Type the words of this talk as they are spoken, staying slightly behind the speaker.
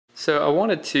So I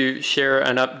wanted to share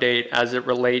an update as it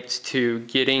relates to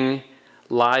getting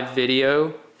live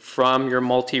video from your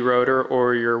multi-rotor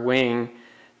or your wing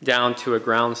down to a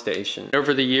ground station.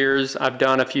 Over the years, I've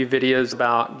done a few videos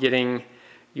about getting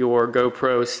your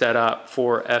GoPro set up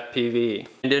for FPV.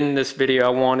 And in this video, I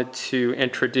wanted to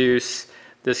introduce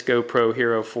this GoPro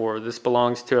Hero4. This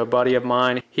belongs to a buddy of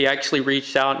mine. He actually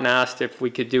reached out and asked if we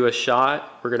could do a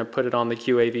shot. We're gonna put it on the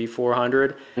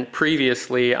QAV400. And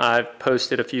previously, I've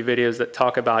posted a few videos that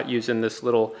talk about using this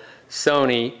little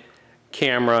Sony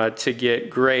camera to get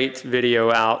great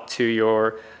video out to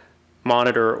your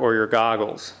monitor or your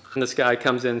goggles. And this guy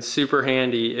comes in super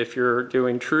handy if you're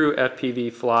doing true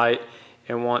FPV flight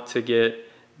and want to get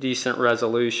decent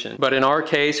resolution. But in our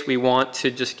case, we want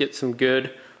to just get some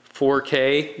good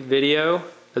 4K video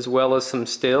as well as some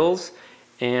stills,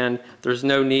 and there's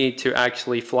no need to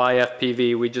actually fly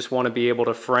FPV. We just want to be able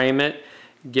to frame it,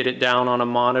 get it down on a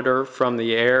monitor from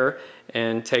the air,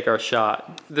 and take our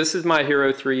shot. This is my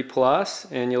Hero3 Plus,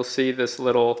 and you'll see this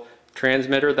little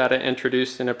transmitter that I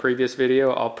introduced in a previous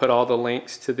video. I'll put all the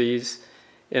links to these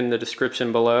in the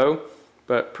description below.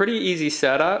 But pretty easy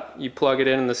setup. You plug it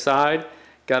in the side,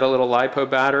 got a little lipo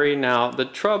battery. Now the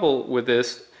trouble with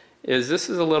this is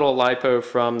a little lipo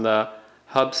from the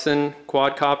Hubsan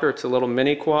quadcopter. It's a little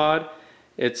mini quad.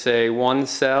 It's a 1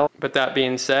 cell. But that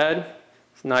being said,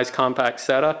 it's a nice compact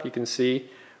setup. You can see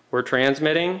we're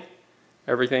transmitting.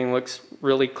 Everything looks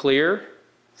really clear.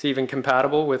 It's even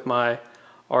compatible with my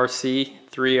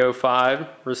RC305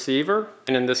 receiver.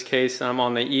 And in this case, I'm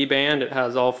on the E band. It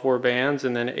has all 4 bands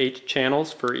and then 8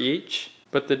 channels for each.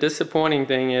 But the disappointing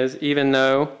thing is, even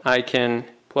though I can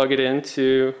plug it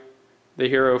into the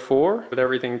Hero4 with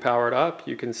everything powered up,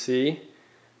 you can see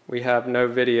we have no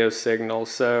video signal.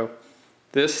 So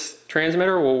this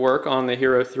transmitter will work on the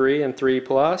Hero3 and 3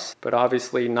 Plus, but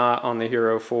obviously not on the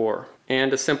Hero4.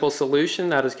 And a simple solution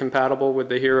that is compatible with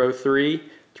the Hero3,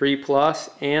 3 Plus,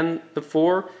 and the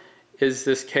 4 is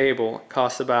this cable. It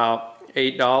costs about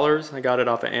 $8. I got it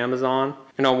off of Amazon.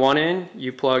 And on one end,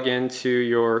 you plug into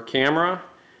your camera,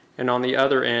 and on the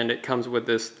other end, it comes with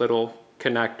this little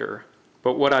connector.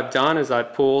 But what I've done is I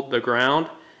pulled the ground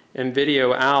and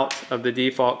video out of the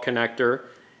default connector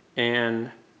and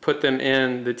put them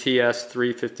in the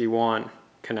TS351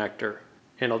 connector.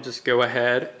 And I'll just go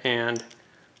ahead and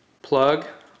plug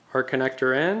our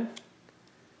connector in.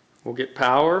 We'll get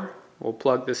power, we'll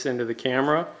plug this into the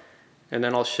camera, and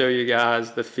then I'll show you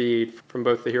guys the feed from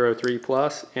both the Hero3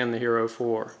 Plus and the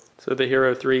Hero4. So the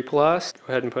Hero3 Plus, go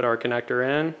ahead and put our connector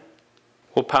in.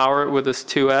 We'll power it with this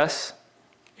 2S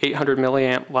 800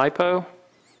 milliamp lipo.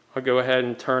 I'll go ahead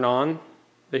and turn on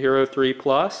the Hero3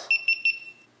 Plus,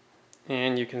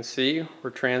 and you can see we're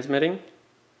transmitting.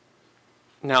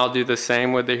 Now I'll do the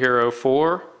same with the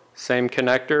Hero4, same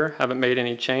connector, haven't made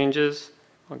any changes.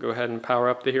 I'll go ahead and power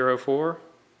up the Hero4.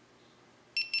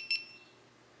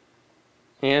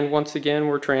 And once again,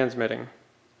 we're transmitting.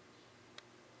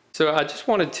 So I just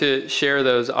wanted to share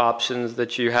those options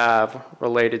that you have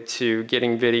related to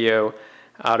getting video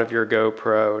out of your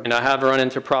GoPro. And I have run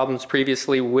into problems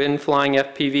previously when flying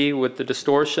FPV with the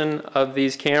distortion of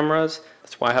these cameras.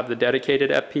 That's why I have the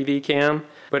dedicated FPV cam.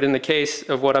 But in the case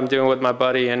of what I'm doing with my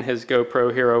buddy and his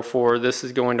GoPro Hero4, this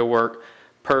is going to work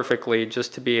perfectly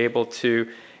just to be able to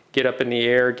get up in the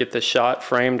air, get the shot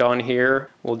framed on here.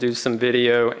 We'll do some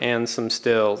video and some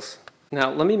stills.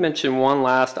 Now let me mention one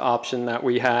last option that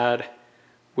we had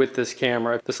with this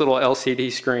camera. This little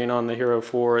LCD screen on the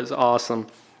Hero4 is awesome,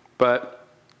 but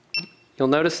you'll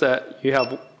notice that you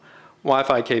have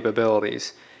Wi-Fi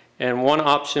capabilities. And one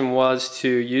option was to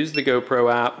use the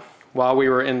GoPro app while we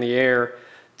were in the air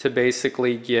to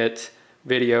basically get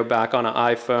video back on an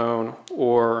iPhone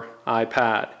or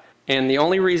iPad. And the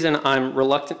only reason I'm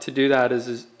reluctant to do that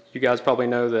is you guys probably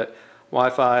know that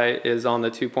Wi-Fi is on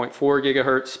the 2.4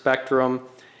 gigahertz spectrum,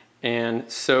 and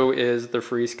so is the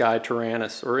FreeSky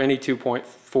Taranis or any 2.4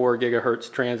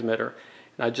 gigahertz transmitter.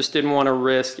 And I just didn't want to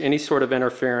risk any sort of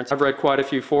interference. I've read quite a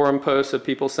few forum posts of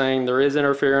people saying there is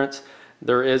interference,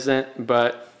 there isn't,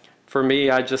 but for me,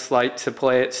 I just like to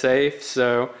play it safe,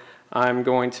 so I'm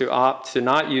going to opt to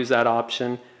not use that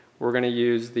option. We're going to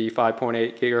use the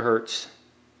 5.8 gigahertz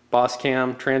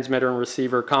Boscam transmitter and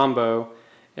receiver combo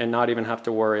and not even have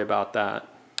to worry about that.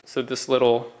 So this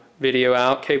little video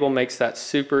out cable makes that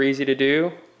super easy to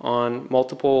do on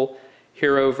multiple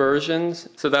Hero versions.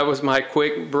 So that was my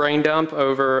quick brain dump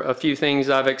over a few things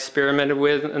I've experimented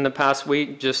with in the past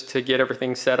week just to get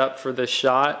everything set up for this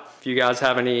shot. If you guys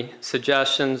have any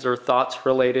suggestions or thoughts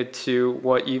related to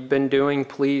what you've been doing,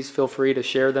 please feel free to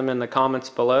share them in the comments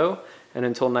below. And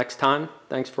until next time,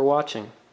 thanks for watching.